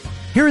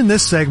Here in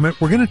this segment,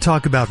 we're going to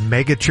talk about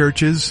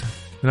megachurches,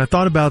 and I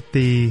thought about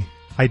the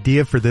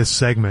idea for this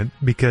segment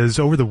because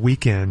over the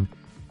weekend,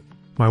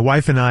 my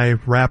wife and I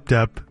wrapped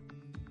up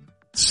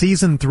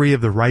Season 3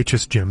 of The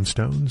Righteous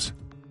Gemstones.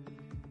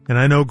 And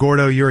I know,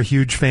 Gordo, you're a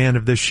huge fan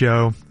of this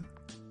show.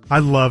 I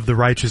love The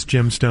Righteous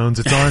Gemstones.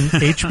 It's on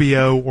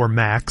HBO or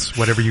Max,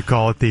 whatever you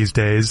call it these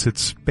days.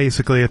 It's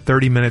basically a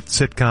 30-minute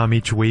sitcom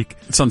each week.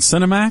 It's on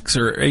Cinemax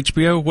or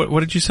HBO? What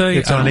did you say?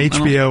 It's on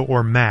HBO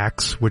or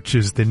Max, which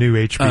is the new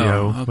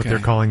HBO, what they're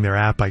calling their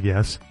app, I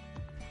guess.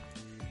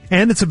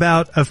 And it's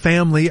about a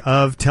family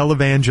of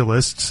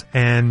televangelists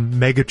and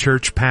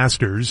megachurch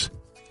pastors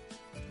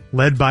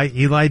led by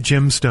Eli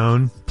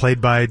Gemstone, played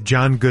by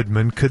John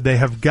Goodman. Could they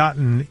have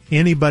gotten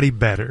anybody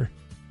better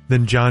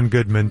than John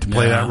Goodman to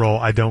play that role?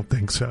 I don't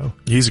think so.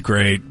 He's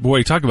great.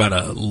 Boy, talk about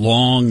a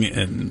long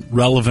and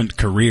relevant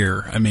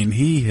career. I mean,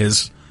 he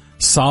has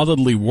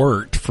solidly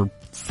worked for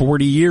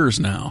 40 years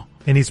now.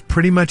 And he's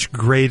pretty much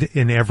great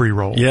in every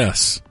role.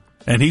 Yes.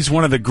 And he's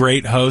one of the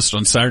great hosts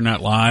on Saturday Night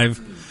Live.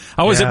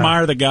 I always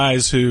admire the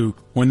guys who,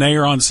 when they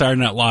are on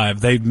Saturday Night Live,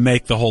 they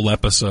make the whole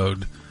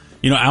episode.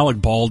 You know, Alec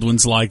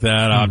Baldwin's like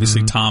that.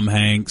 Obviously, Tom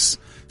Hanks,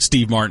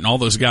 Steve Martin, all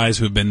those guys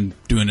who have been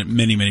doing it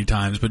many, many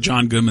times. But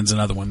John Goodman's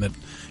another one that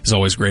is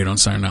always great on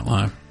Saturday Night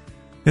Live.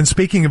 And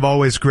speaking of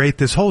always great,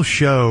 this whole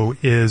show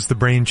is the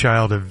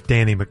brainchild of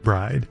Danny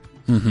McBride.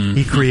 Mm-hmm.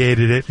 He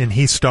created it, and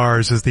he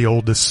stars as the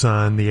oldest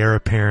son, the heir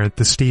apparent,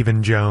 the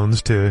Stephen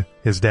Jones to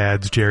his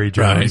dad's Jerry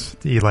Jones,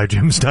 Eli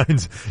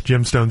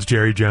Gemstone's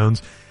Jerry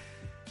Jones.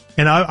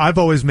 And I've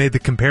always made the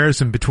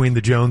comparison between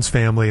the Jones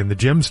family and the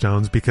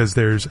Gemstones because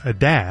there's a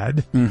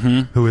dad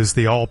who is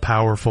the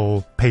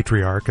all-powerful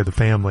patriarch of the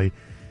family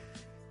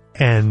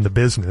and the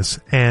business.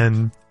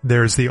 And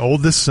there's the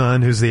oldest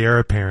son who's the heir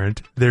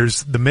apparent.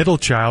 There's the middle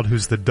child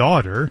who's the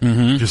daughter,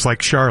 just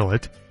like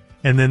Charlotte.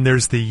 And then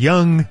there's the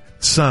young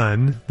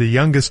son, the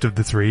youngest of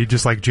the three,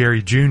 just like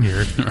Jerry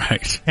Jr.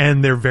 Right.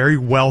 And they're very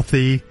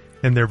wealthy.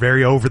 And they're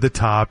very over the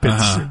top.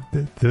 It's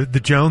the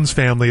Jones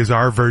family is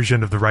our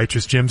version of the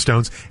Righteous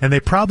Gemstones, and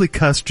they probably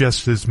cuss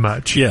just as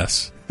much.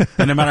 Yes.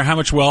 And no matter how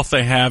much wealth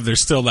they have,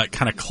 there's still that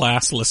kind of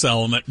classless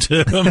element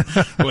to them,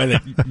 where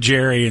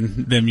Jerry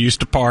and them used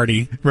to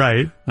party.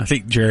 Right. I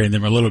think Jerry and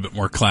them are a little bit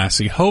more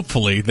classy,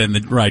 hopefully, than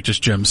the Righteous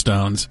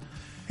Gemstones.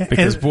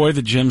 Because, boy,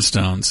 the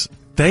Gemstones,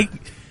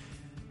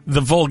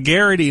 the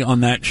vulgarity on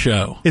that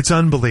show. It's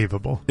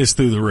unbelievable. Is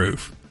through the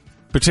roof.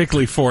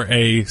 Particularly for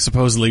a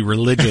supposedly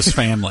religious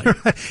family.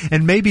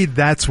 And maybe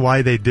that's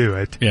why they do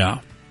it.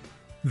 Yeah.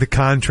 The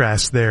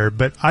contrast there.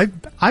 But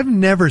I've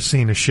never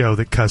seen a show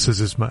that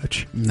cusses as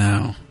much.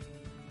 No.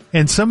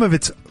 And some of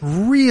it's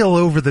real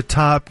over the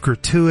top,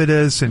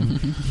 gratuitous, and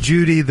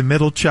Judy, the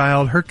middle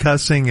child, her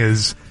cussing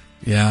is...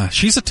 Yeah,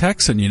 she's a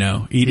Texan, you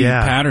know, Edie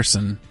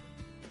Patterson.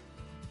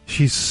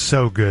 She's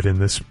so good in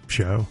this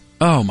show.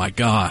 Oh, my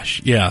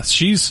gosh. Yeah,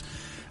 she's...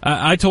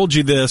 I told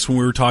you this when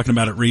we were talking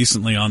about it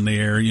recently on the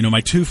air. You know,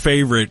 my two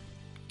favorite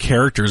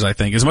characters, I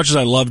think, as much as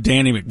I love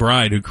Danny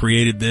McBride, who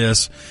created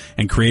this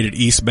and created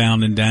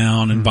Eastbound and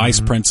Down and Vice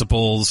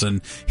Principals,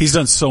 and he's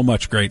done so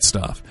much great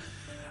stuff.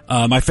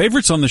 My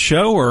favorites on the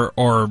show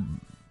are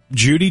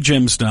Judy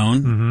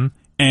Gemstone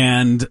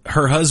and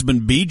her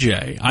husband,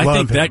 BJ. I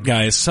think that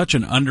guy is such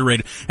an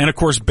underrated... And, of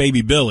course,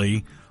 Baby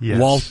Billy,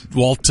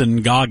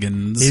 Walton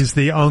Goggins. He's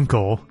the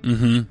uncle.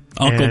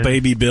 Uncle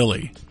Baby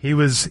Billy. He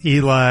was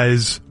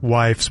Eli's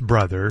wife's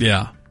brother.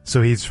 Yeah.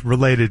 So he's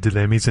related to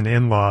them. He's an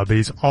in-law, but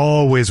he's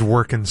always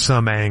working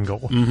some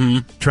angle.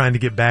 Trying to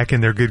get back in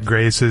their good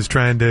graces,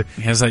 trying to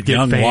He has that get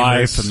young famous.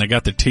 wife, and they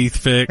got their teeth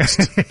fixed.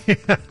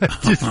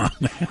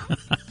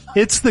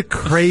 It's the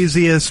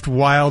craziest,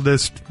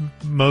 wildest,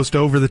 most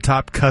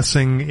over-the-top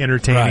cussing,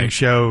 entertaining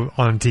show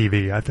on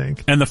TV, I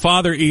think. And the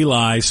father,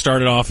 Eli,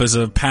 started off as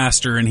a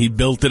pastor, and he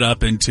built it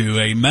up into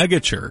a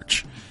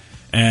megachurch.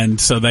 And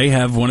so they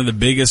have one of the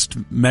biggest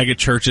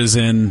megachurches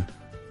in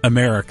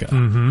America.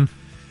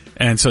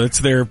 And so it's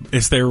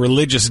their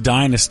religious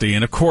dynasty.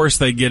 And, of course,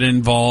 they get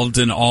involved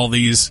in all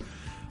these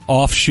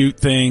offshoot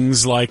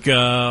things like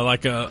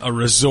a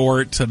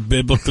resort, a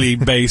biblically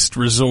based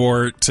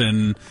resort,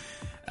 and...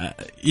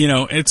 you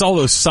know, it's all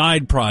those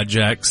side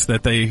projects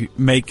that they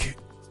make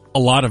a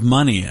lot of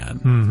money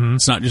in.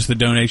 It's not just the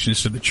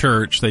donations to the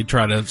church. They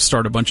try to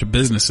start a bunch of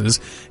businesses,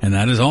 and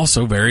that is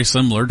also very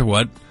similar to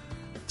what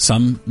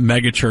some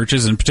mega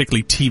churches and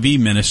particularly TV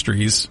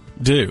ministries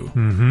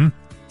do.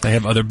 They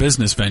have other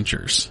business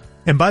ventures.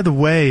 And by the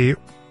way,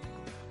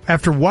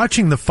 after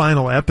watching the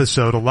final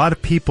episode, a lot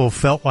of people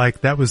felt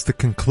like that was the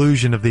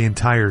conclusion of the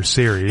entire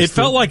series. It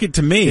felt like it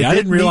to me. I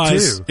didn't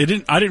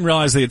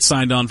realize they had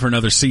signed on for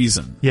another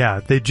season. Yeah,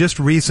 they just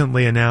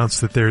recently announced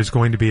that there's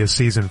going to be a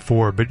season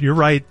 4, but you're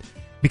right,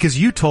 because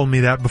you told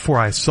me that before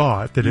I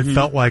saw it, that it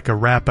felt like a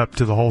wrap up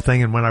to the whole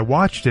thing, and when I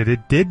watched it,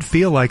 it did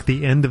feel like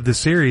the end of the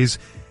series,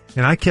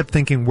 and I kept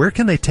thinking, where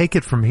can they take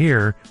it from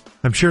here?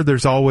 I'm sure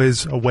there's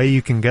always a way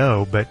you can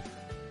go, but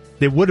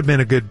it would have been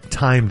a good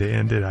time to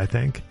end it, I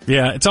think.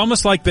 Yeah, it's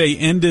almost like they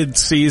ended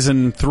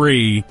season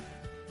 3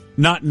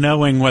 not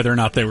knowing whether or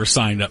not they were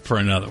signed up for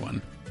another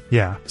one.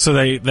 Yeah. So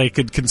they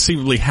could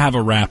conceivably have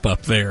a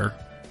wrap-up there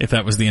if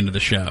that was the end of the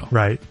show.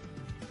 Right.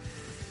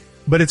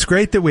 But it's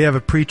great that we have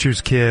a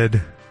preacher's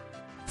kid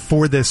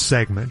for this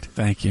segment.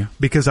 Thank you.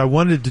 Because I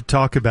wanted to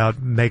talk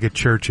about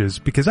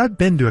megachurches, because I've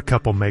been to a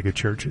couple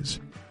megachurches.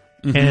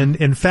 Mm-hmm. And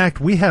in fact,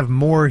 we have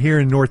more here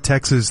in North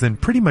Texas than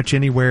pretty much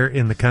anywhere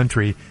in the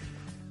country.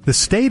 The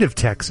state of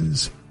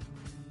Texas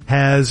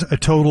has a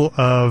total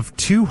of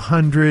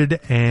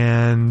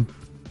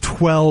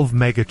 212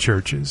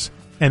 megachurches,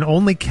 and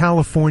only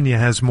California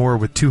has more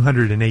with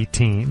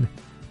 218.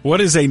 What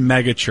is a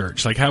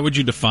megachurch? Like, how would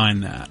you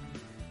define that?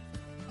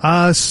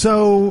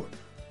 So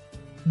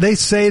they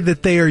say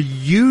that they are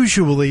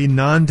usually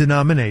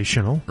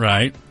non-denominational.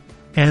 Right.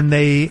 And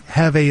they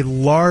have a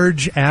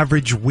large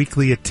average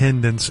weekly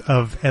attendance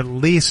of at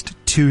least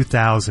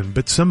 2,000.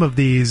 But some of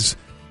these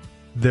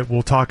that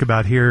we'll talk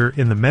about here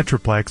in the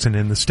Metroplex and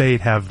in the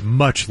state have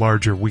much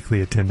larger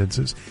weekly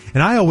attendances.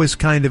 And I always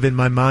kind of, in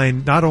my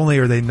mind, not only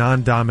are they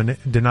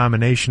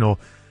non-denominational,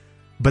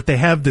 but they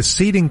have the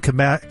seating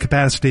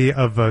capacity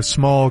of a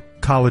small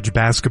college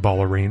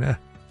basketball arena.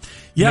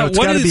 Yeah, it's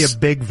got to be a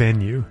big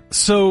venue.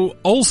 So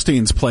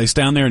Olstein's place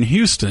down there in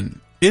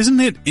Houston, isn't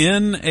it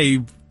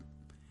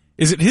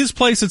is it his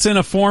place that's in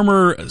a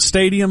former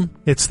stadium?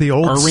 It's the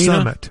old arena?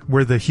 Summit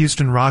where the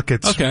Houston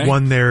Rockets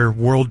won their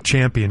world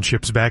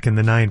championships back in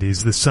the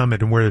 90s, the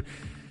Summit, and where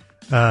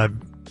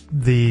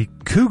the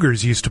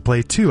Cougars used to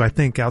play too. I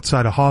think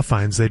outside of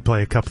Hawthines, they'd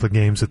play a couple of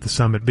games at the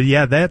Summit. But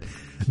yeah,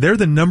 they're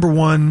the number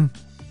one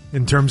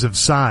in terms of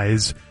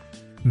size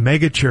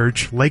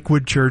megachurch.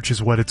 Lakewood Church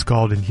is what it's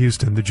called in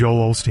Houston, the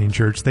Joel Osteen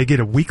Church. They get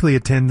a weekly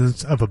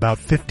attendance of about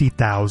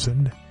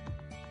 50,000.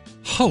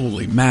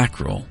 Holy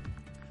mackerel.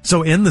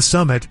 So in the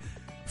Summit,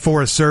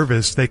 for a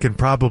service, they can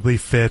probably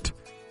fit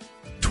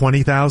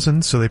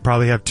 20,000. So they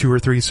probably have 2 or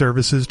 3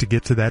 services to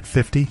get to that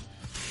 50.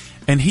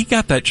 And he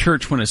got that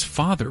church when his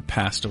father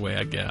passed away,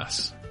 I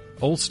guess.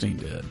 Olstein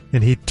did.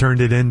 And he turned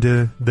it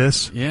into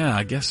this? Yeah,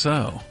 I guess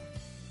so.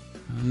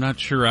 I'm not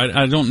sure.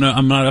 I don't know.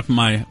 I'm not up in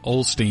my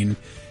Olstein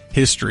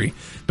history.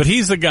 But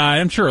he's the guy,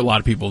 I'm sure a lot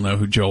of people know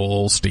who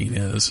Joel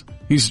Osteen is.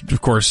 He's,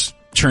 of course,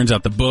 churns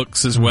out the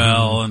books as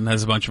well and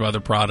has a bunch of other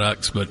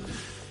products. But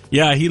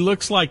yeah, he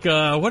looks like,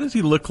 what does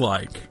he look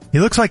like? He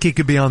looks like he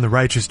could be on the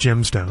Righteous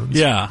Gemstones.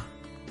 Yeah.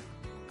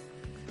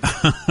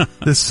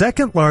 The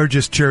second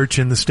largest church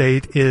in the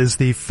state is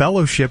the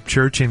Fellowship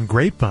Church in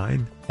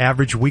Grapevine.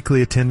 Average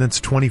weekly attendance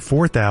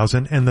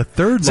 24,000. And the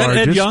third largest. Is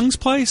that Ed Young's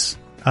place?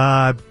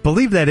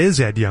 Believe that is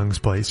Ed Young's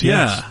place.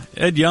 Yes.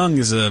 Yeah. Ed Young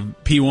is a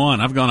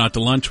P1. I've gone out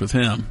to lunch with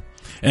him.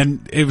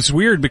 And it was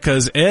weird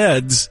because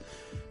Ed's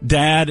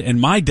dad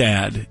and my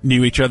dad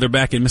knew each other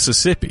back in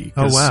Mississippi.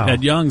 Oh, wow.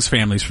 Ed Young's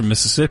family's from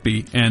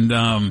Mississippi.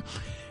 And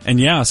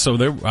yeah, so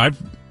I've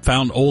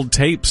found old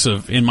tapes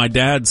in my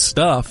dad's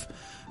stuff.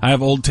 I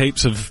have old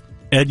tapes of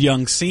Ed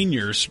Young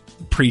Sr.'s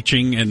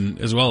preaching and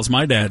as well as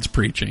my dad's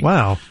preaching.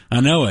 Wow. I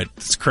know it.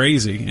 It's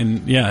crazy.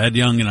 And yeah, Ed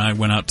Young and I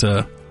went out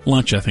to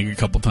lunch, I think, a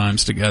couple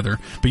times together.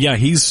 But yeah,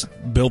 he's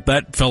built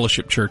that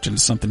Fellowship Church into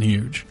something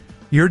huge.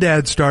 Your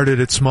dad started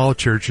at small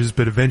churches,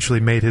 but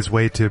eventually made his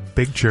way to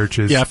big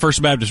churches. Yeah,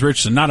 First Baptist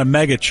Richardson, not a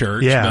mega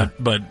church, yeah.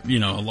 but a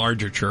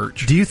larger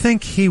church. Do you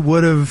think he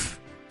would have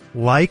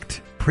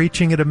liked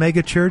preaching at a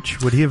mega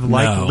church? Would he have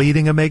liked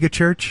leading a mega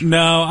church?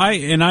 No, I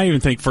even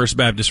think First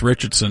Baptist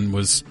Richardson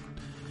was,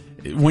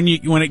 when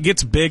it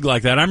gets big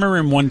like that, I remember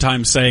him one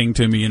time saying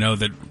to me,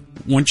 that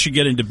once you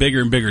get into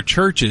bigger and bigger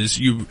churches,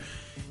 you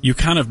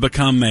kind of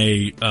become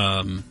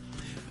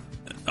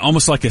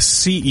almost like a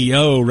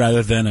CEO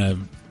rather than a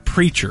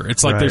preacher.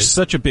 It's like There's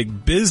such a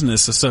big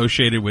business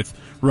associated with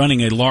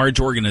running a large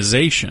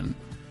organization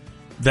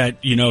that,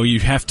 you're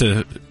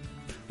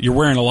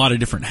wearing a lot of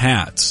different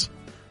hats.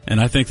 And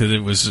I think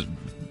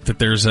that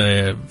there's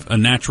a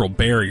natural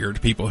barrier to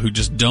people who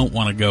just don't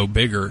want to go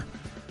bigger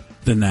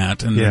than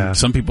that. And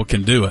some people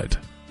can do it.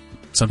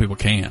 Some people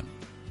can't.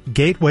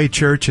 Gateway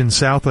Church in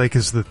Southlake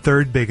is the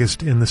third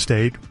biggest in the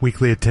state,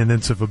 weekly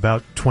attendance of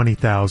about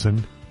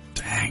 20,000.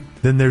 Dang.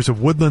 Then there's a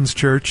Woodlands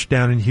Church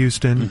down in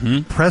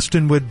Houston,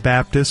 Prestonwood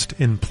Baptist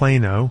in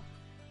Plano,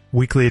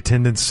 weekly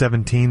attendance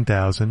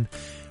 17,000.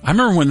 I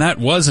remember when that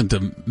wasn't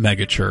a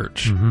mega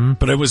church,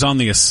 but it was on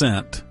the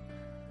Ascent.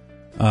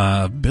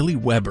 Billy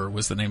Weber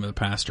was the name of the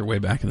pastor way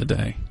back in the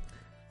day.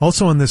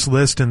 Also on this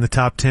list in the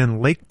top 10,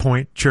 Lake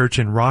Point Church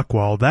in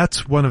Rockwall.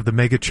 That's one of the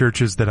mega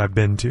churches that I've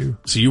been to.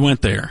 So you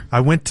went there?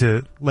 I went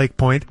to Lake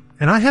Point,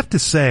 and I have to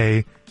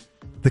say,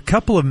 the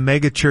couple of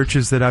mega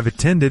churches that I've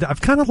attended,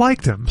 I've kind of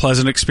liked them.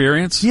 Pleasant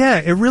experience? Yeah,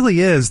 it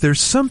really is.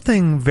 There's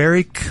something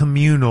very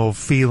communal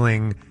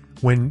feeling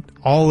when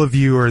all of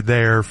you are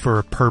there for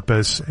a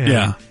purpose.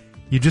 And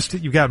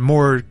you got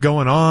more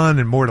going on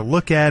and more to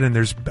look at, and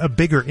there's a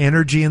bigger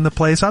energy in the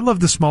place. I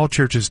love the small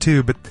churches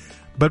too, but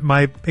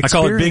my experience, I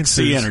call it Big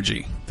C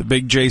energy, the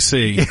Big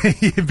JC.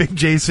 Big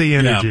JC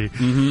energy.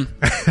 Yeah.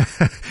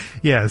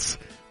 Yes.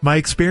 My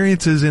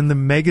experiences in the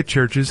mega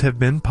churches have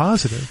been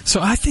positive.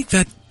 So I think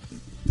that's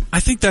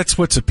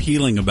what's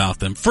appealing about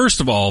them.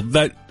 First of all,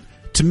 that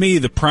to me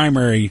the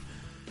primary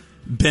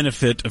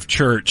benefit of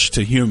church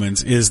to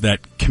humans is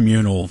that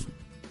communal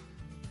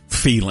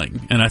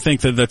feeling. And I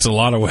think that that's a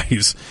lot of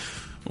ways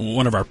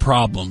one of our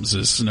problems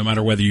is no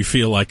matter whether you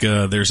feel like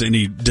there's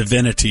any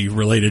divinity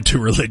related to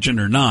religion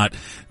or not,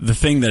 the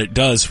thing that it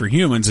does for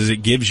humans is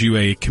it gives you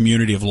a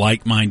community of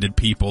like-minded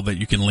people that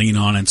you can lean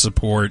on and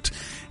support,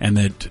 and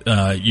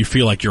that you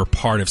feel like you're a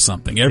part of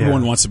something.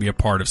 Everyone wants to be a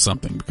part of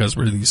something because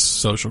we're these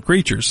social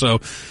creatures. So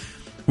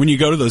when you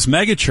go to those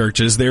mega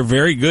churches, they're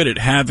very good at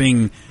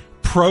having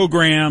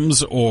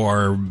programs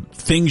or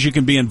things you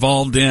can be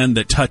involved in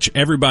that touch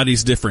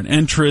everybody's different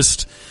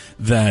interest,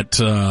 that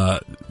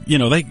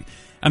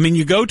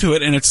you go to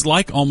it and it's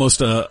like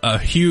almost a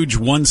huge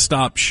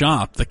one-stop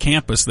shop. The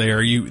campus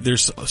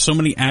there's so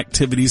many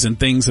activities and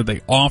things that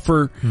they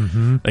offer.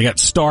 Mm-hmm. They got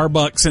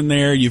Starbucks in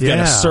there. You've got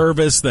a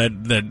service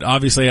that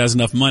obviously has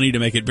enough money to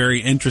make it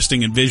very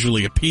interesting and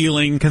visually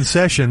appealing.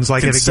 Concessions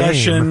at a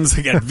game.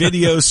 They got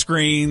video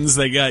screens.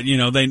 They got,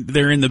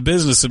 they're in the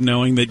business of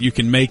knowing that you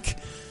can make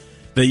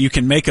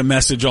a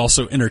message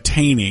also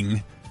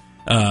entertaining,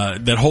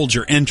 that holds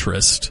your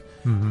interest.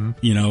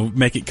 Mm-hmm.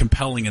 Make it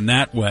compelling in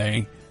that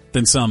way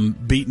than some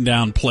beaten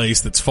down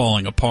place that's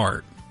falling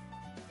apart,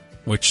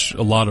 which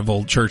a lot of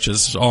old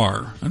churches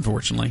are,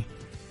 unfortunately.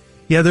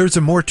 Yeah, there's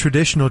a more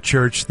traditional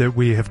church that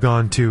we have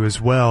gone to as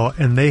well,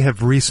 and they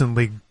have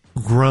recently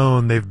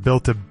grown. They've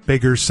built a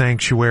bigger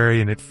sanctuary,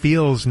 and it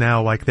feels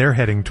now like they're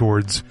heading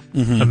towards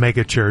a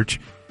mega church.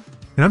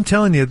 And I'm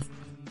telling you,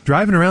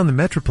 driving around the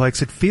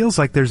Metroplex, it feels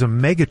like there's a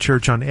mega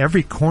church on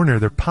every corner.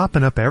 They're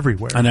popping up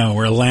everywhere. I know,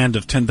 we're a land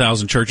of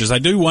 10,000 churches. I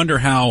do wonder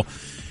how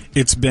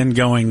it's been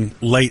going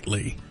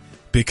lately,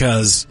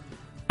 because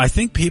I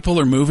think people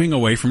are moving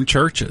away from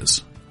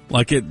churches.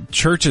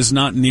 Church is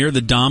not near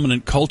the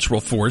dominant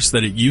cultural force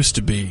that it used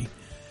to be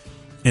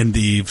in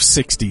the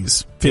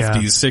 60s,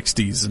 50s,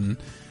 60s,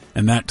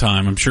 and that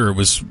time. I'm sure it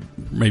was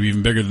maybe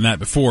even bigger than that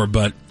before,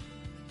 but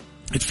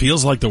it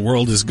feels like the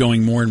world is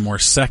going more and more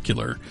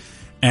secular.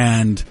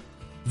 And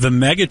the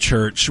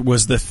megachurch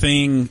was the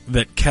thing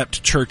that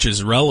kept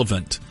churches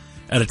relevant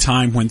at a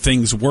time when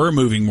things were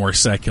moving more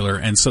secular,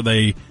 and so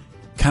they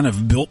kind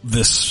of built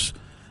this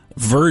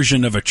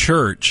version of a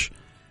church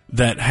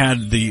that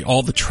had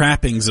all the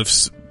trappings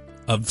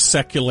of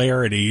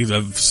secularity,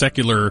 of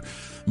secular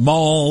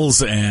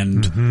malls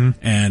and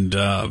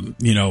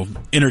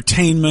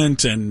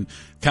entertainment and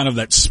kind of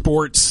that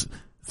sports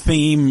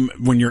theme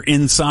when you're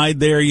inside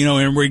there, and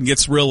everybody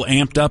gets real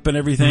amped up and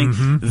everything.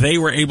 Mm-hmm. They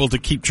were able to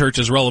keep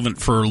churches relevant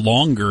for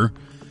longer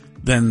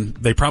than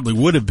they probably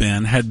would have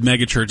been had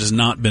megachurches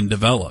not been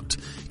developed.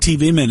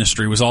 TV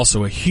ministry was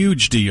also a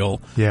huge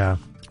deal. Yeah.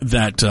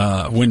 That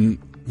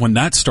when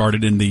that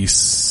started in the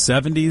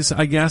 70s,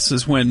 I guess,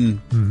 is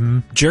when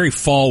Jerry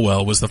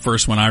Falwell was the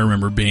first one I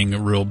remember being a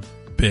real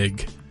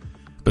big.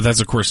 But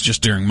that's, of course,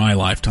 just during my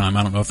lifetime.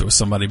 I don't know if there was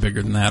somebody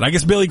bigger than that. I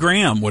guess Billy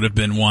Graham would have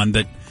been one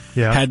that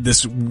had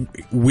this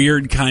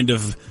weird kind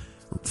of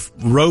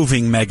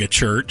roving mega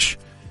church.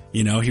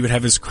 He would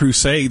have his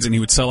crusades and he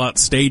would sell out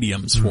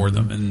stadiums for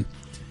them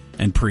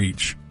and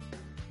preach.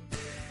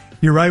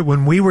 You're right.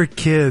 When we were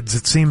kids,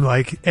 it seemed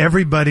like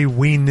everybody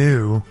we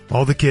knew,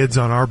 all the kids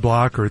on our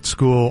block or at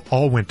school,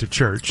 all went to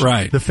church.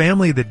 Right. The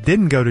family that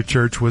didn't go to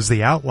church was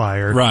the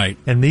outlier. Right.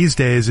 And these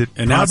days,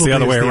 now it's the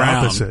other way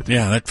around. Opposite.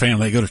 Yeah, that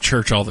family, they go to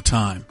church all the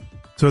time.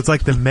 So it's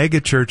like the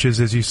mega churches,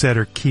 as you said,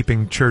 are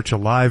keeping church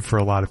alive for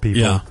a lot of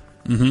people. Yeah.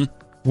 Mm-hmm.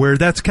 Where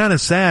that's kind of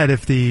sad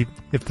if the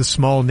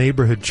small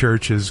neighborhood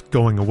church is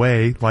going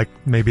away, like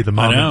maybe the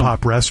mom and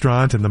pop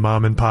restaurant and the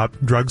mom and pop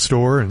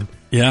drugstore, and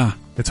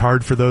it's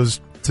hard for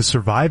those to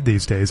survive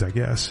these days, I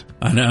guess.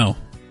 I know.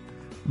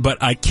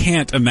 But I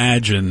can't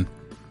imagine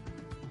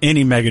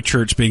any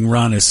megachurch being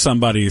run as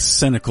somebody as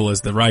cynical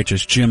as the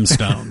Righteous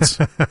Gemstones.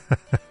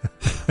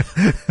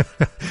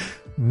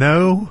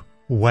 No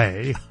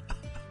way.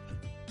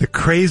 The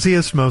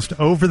craziest, most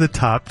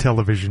over-the-top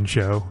television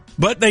show.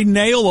 But they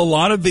nail a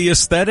lot of the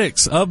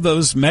aesthetics of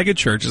those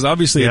megachurches.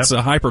 Obviously, it's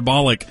a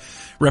hyperbolic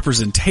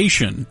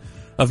representation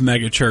of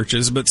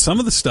megachurches, but some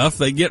of the stuff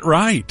they get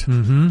right.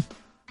 Mm-hmm.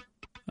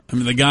 I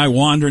mean, the guy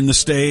wandering the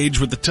stage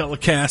with the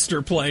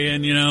Telecaster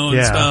playing,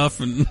 and stuff.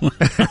 And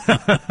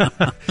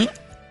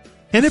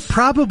and it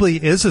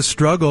probably is a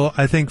struggle,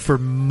 I think, for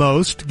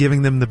most,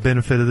 giving them the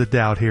benefit of the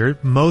doubt here,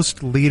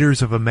 most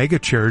leaders of a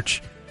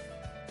megachurch,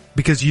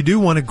 because you do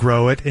want to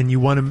grow it and you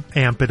want to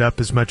amp it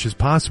up as much as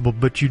possible,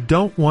 but you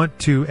don't want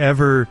to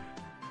ever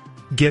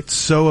get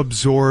so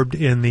absorbed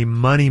in the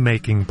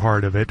money-making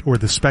part of it or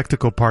the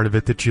spectacle part of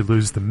it that you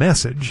lose the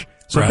message.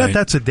 So I bet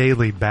that's a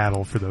daily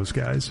battle for those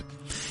guys.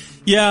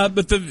 Yeah,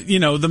 but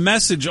the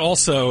message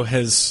also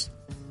has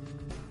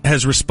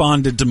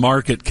responded to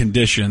market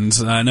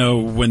conditions. I know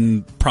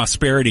when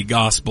prosperity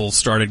gospel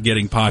started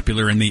getting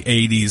popular in the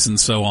 80s and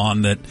so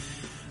on, that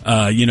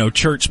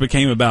church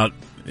became about,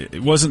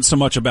 it wasn't so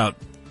much about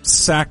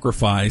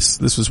sacrifice.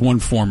 This was one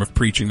form of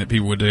preaching that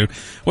people would do. It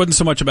wasn't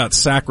so much about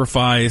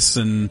sacrifice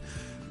and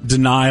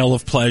denial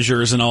of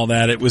pleasures and all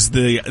that. It was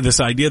this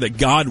idea that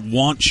God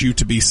wants you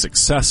to be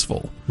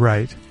successful.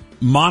 Right.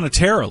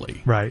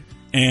 Monetarily. Right.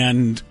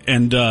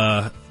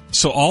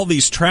 So all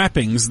these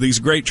trappings, these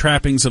great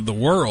trappings of the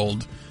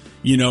world,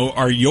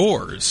 are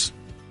yours.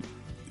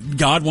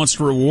 God wants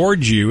to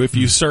reward you. If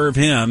you serve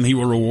Him, He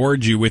will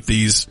reward you with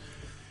these,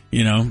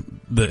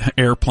 the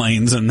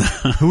airplanes and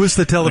Who was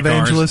the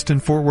televangelist in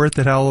Fort Worth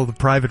that had all the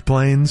private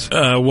planes?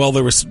 Well,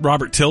 there was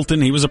Robert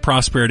Tilton. He was a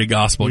prosperity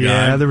gospel guy.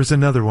 Yeah, there was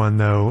another one,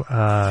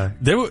 though.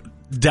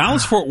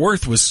 Dallas-Fort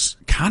Worth was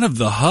kind of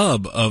the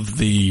hub of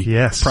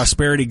the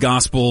prosperity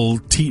gospel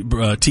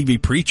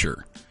TV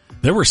preacher.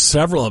 There were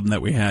several of them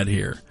that we had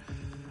here.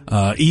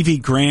 E.V.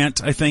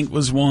 Grant, I think,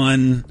 was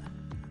one.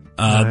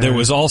 There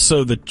was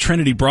also the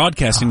Trinity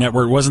Broadcasting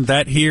Network. Wasn't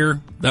that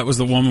here? That was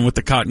the woman with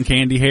the cotton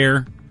candy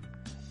hair.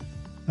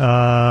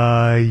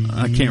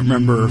 I can't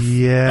remember.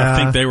 Yeah. I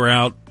think they were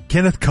out.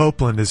 Kenneth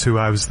Copeland is who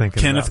I was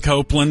thinking Kenneth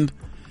Copeland.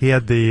 He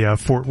had the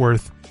Fort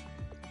Worth.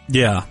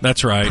 Yeah,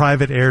 that's right.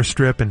 Private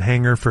airstrip and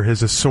hangar for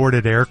his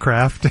assorted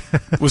aircraft.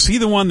 Was he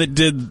the one that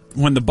did,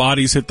 when the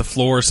bodies hit the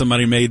floor,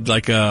 somebody made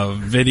like a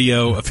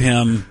video of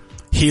him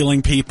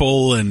healing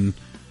people and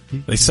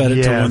they set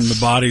it to when the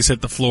bodies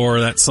hit the floor,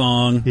 that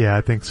song? Yeah,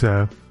 I think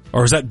so.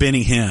 Or was that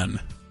Benny Hinn?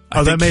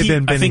 That may have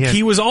been Benny Hinn. I think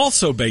he was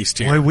also based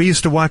here. Boy, we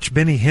used to watch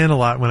Benny Hinn a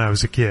lot when I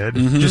was a kid.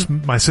 Mm-hmm. Just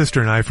my sister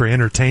and I for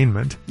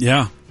entertainment.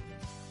 Yeah.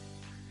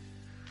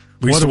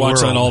 We used to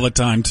watch that all the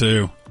time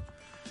too.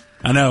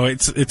 I know,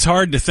 it's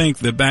hard to think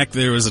that back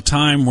there was a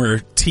time where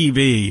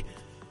TV,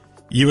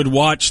 you would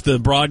watch the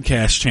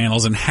broadcast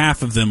channels and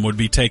half of them would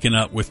be taken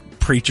up with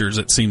preachers,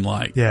 it seemed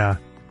like. Yeah.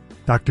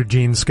 Dr.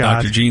 Gene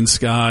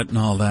Scott and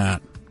all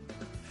that.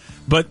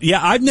 But yeah,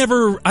 I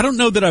don't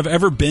know that I've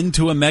ever been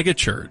to a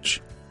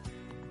megachurch.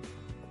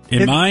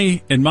 In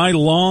my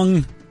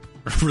long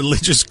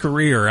religious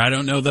career, I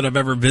don't know that I've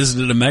ever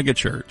visited a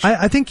megachurch.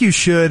 I think you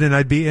should, and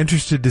I'd be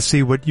interested to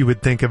see what you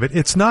would think of it.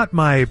 It's not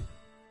my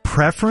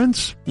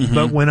preference,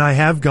 but when I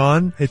have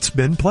gone, it's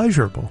been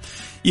pleasurable.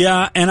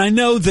 Yeah, and I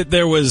know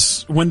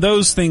that when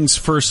those things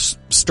first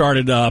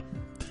started up,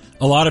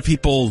 a lot of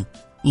people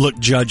looked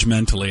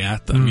judgmentally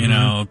at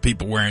them,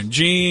 people wearing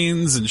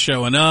jeans and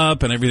showing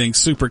up and everything's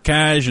super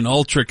cash and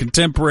ultra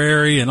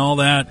contemporary and all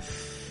that.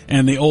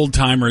 And the old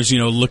timers,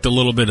 looked a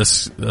little bit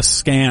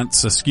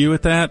askew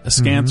at that.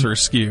 Askance or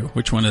askew?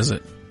 Which one is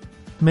it?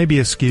 Maybe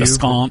askew.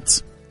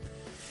 Askance.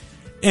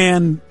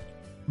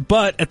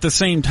 But at the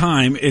same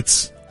time,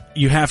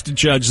 you have to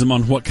judge them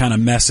on what kind of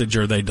message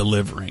are they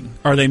delivering.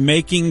 Are they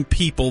making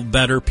people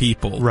better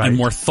people and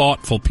more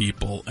thoughtful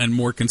people and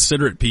more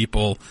considerate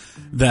people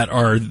that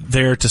are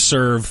there to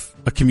serve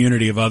a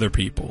community of other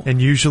people?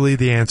 And usually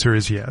the answer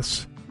is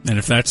yes. And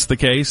if that's the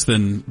case,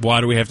 then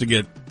why do we have to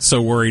get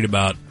so worried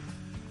about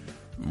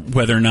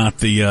whether or not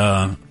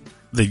the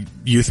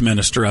youth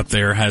minister up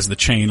there has the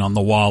chain on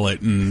the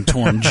wallet and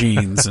torn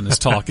jeans and is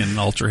talking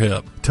ultra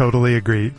hip? Totally agree.